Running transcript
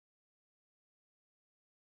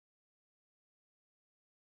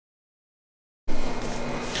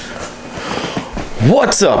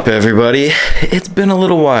What's up, everybody? It's been a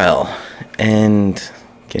little while, and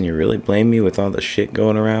can you really blame me with all the shit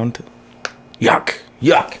going around? Yuck,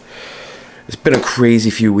 yuck. It's been a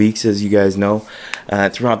crazy few weeks, as you guys know,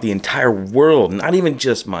 throughout the entire world. Not even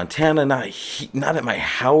just Montana, not at my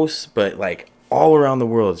house, but like all around the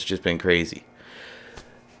world. It's just been crazy.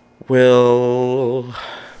 Well,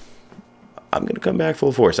 I'm gonna come back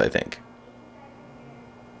full force, I think.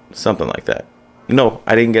 Something like that. No,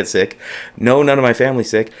 I didn't get sick. No, none of my family's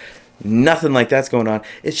sick. Nothing like that's going on.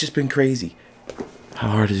 It's just been crazy. How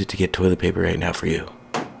hard is it to get toilet paper right now for you?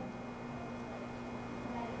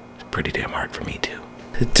 It's pretty damn hard for me too.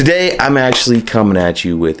 Today, I'm actually coming at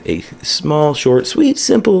you with a small, short, sweet,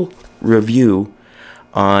 simple review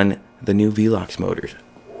on the new Velox motors.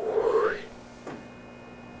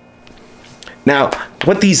 Now,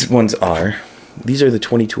 what these ones are, these are the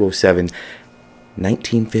 2207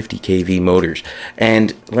 1950KV motors,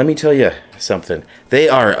 and let me tell you something, they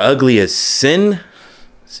are ugly as sin.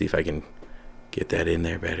 Let's see if I can get that in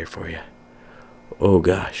there better for you. Oh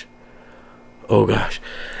gosh, oh gosh.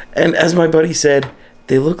 And as my buddy said,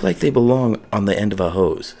 they look like they belong on the end of a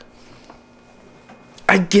hose.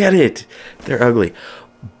 I get it, they're ugly,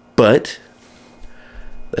 but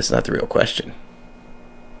that's not the real question,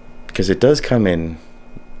 because it does come in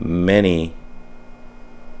many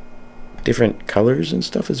different colors and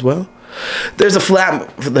stuff as well. There's a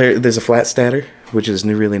flat stator, which is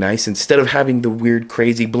really nice. Instead of having the weird,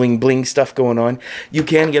 crazy bling bling stuff going on, you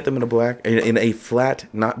can get them in a flat,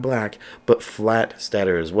 not black, but flat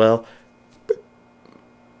stator as well.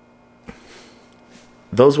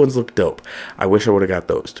 Those ones look dope. I wish I would have got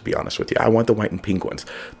those, to be honest with you. I want the white and pink ones.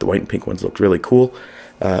 The white and pink ones looked really cool,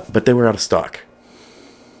 but they were out of stock.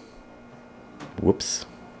 Whoops.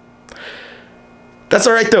 That's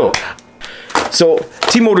all right though. So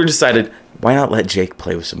T-Motor decided, why not let Jake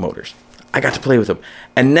play with some motors? I got to play with them,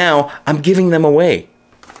 and now I'm giving them away.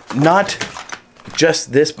 Not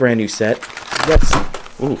just this brand new set. Yes.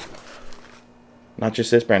 Ooh. Not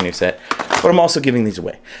just this brand new set, but I'm also giving these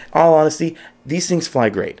away. In all honesty, these things fly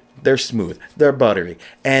great. They're smooth. They're buttery,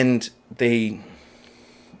 and they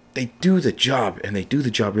do the job, and they do the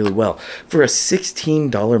job really well. For a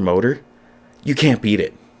 $16 motor, you can't beat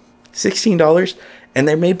it. $16, and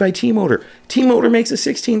they're made by T-Motor. T-Motor makes a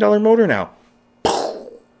 $16 motor now.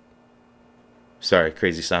 Sorry,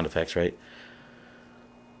 crazy sound effects, right?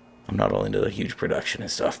 I'm not all into the huge production and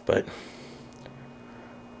stuff, but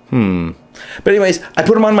But anyways, I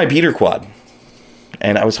put them on my beater quad,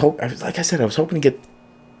 and I was hoping to get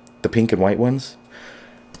the pink and white ones,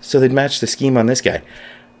 so they'd match the scheme on this guy,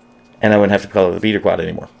 and I wouldn't have to color the beater quad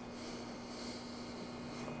anymore.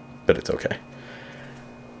 But it's okay.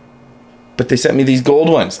 But they sent me these gold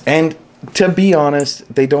ones, and to be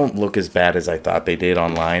honest, they don't look as bad as I thought they did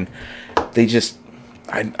online. They just,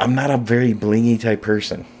 I'm not a very blingy type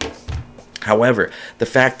person. However, the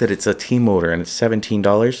fact that it's a T-Motor and it's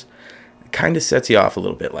 $17 kind of sets you off a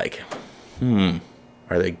little bit, like, are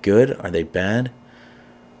they good? Are they bad?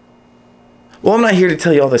 Well, I'm not here to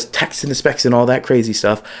tell you all this text and the specs and all that crazy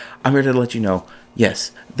stuff. I'm here to let you know,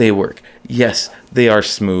 yes, they work. Yes, they are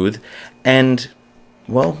smooth, and,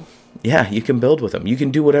 well, yeah, you can build with them. You can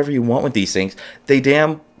do whatever you want with these things. They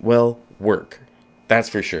damn well work. That's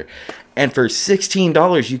for sure. And for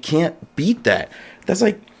 $16, you can't beat that. That's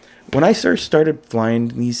like, when I first started flying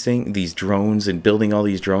these drones and building all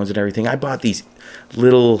these drones and everything, I bought these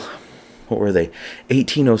little, what were they?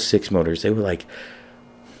 1806 motors. They were like,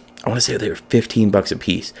 I want to say they were 15 bucks a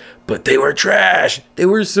piece, but they were trash. They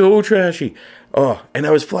were so trashy. Oh, and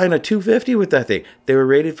I was flying a 250 with that thing. They were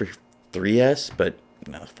rated for 3S, but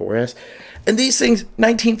no, 4S. And these things,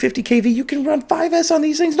 1950 kV, you can run 5S on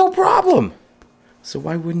these things, no problem. So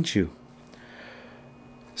why wouldn't you?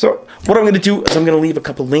 So what I'm going to do is I'm going to leave a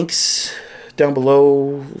couple links down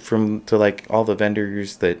below to like all the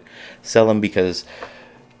vendors that sell them, because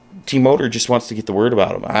T-Motor just wants to get the word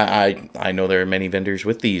about them. I know there are many vendors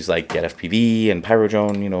with these, like GetFPV and Pyro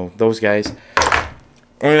Drone, you know, those guys.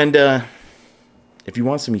 And if you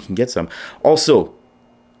want some, you can get some. Also,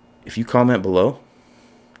 if you comment below,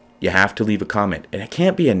 you have to leave a comment, and it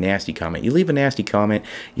can't be a nasty comment. You leave a nasty comment,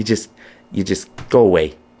 you just go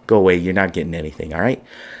away. Go away. You're not getting anything, all right?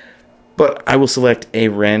 But I will select a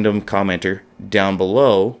random commenter down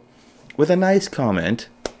below with a nice comment.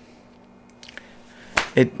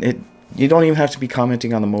 You don't even have to be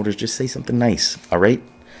commenting on the motors. Just say something nice, all right?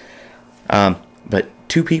 But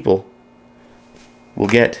 2 people will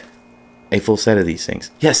get a full set of these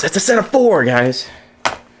things. Yes, that's a set of 4, guys.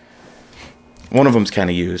 One of them's kind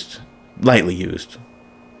of used, lightly used.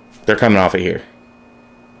 They're coming off of here.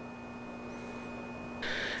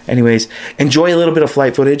 Anyways, enjoy a little bit of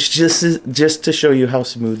flight footage just to show you how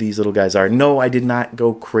smooth these little guys are. No, I did not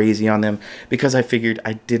go crazy on them because I figured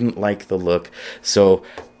I didn't like the look. So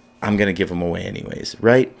I'm going to give them away anyways,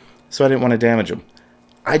 right? So I didn't want to damage them.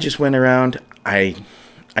 I just went around. I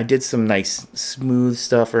did some nice smooth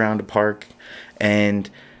stuff around the park. And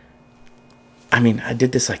I mean, I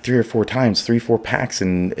did this like 3 or 4 times, 3-4 packs,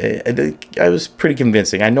 and I was pretty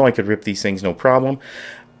convincing. I know I could rip these things, no problem.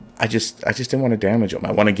 I just didn't want to damage them.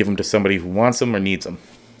 I want to give them to somebody who wants them or needs them.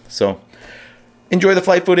 So enjoy the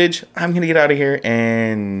flight footage. I'm gonna get out of here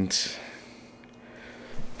and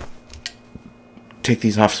take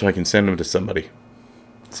these off so I can send them to somebody.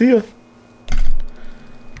 See ya.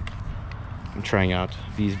 I'm trying out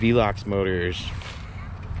these Velox motors.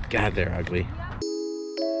 God, they're ugly.